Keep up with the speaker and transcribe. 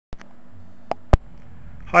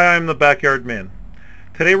Hi, I'm the Backyard Man.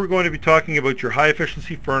 Today we're going to be talking about your high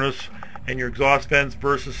efficiency furnace and your exhaust vents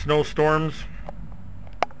versus snowstorms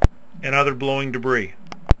and other blowing debris.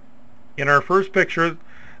 In our first picture,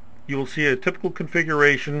 you will see a typical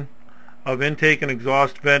configuration of intake and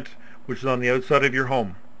exhaust vent which is on the outside of your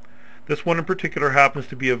home. This one in particular happens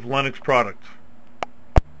to be a Lennox product.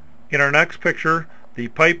 In our next picture, the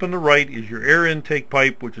pipe on the right is your air intake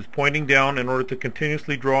pipe, which is pointing down in order to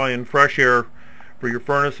continuously draw in fresh air for your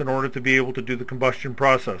furnace in order to be able to do the combustion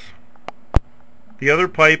process. The other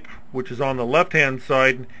pipe, which is on the left hand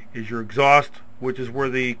side, is your exhaust, which is where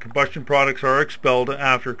the combustion products are expelled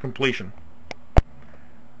after completion.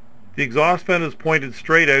 The exhaust vent is pointed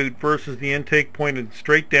straight out versus the intake pointed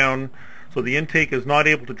straight down, so the intake is not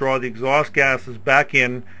able to draw the exhaust gases back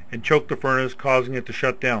in and choke the furnace, causing it to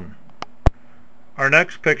shut down. Our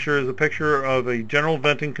next picture is a picture of a general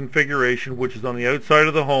venting configuration which is on the outside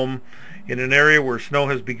of the home in an area where snow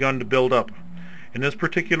has begun to build up. In this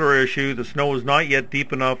particular issue, the snow is not yet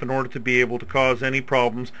deep enough in order to be able to cause any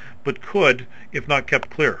problems, but could if not kept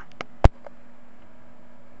clear.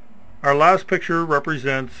 Our last picture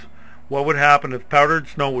represents what would happen if powdered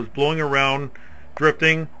snow was blowing around,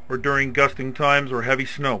 drifting, or during gusting times or heavy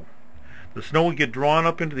snow. The snow would get drawn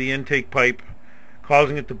up into the intake pipe,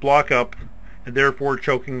 causing it to block up and therefore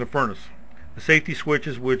choking the furnace. The safety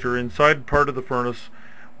switches, which are inside part of the furnace,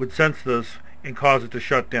 would sense this and cause it to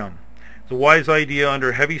shut down. It's a wise idea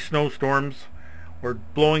under heavy snowstorms or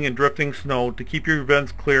blowing and drifting snow to keep your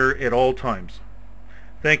vents clear at all times.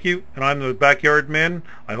 Thank you, and I'm the Backyard Man.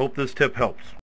 I hope this tip helps.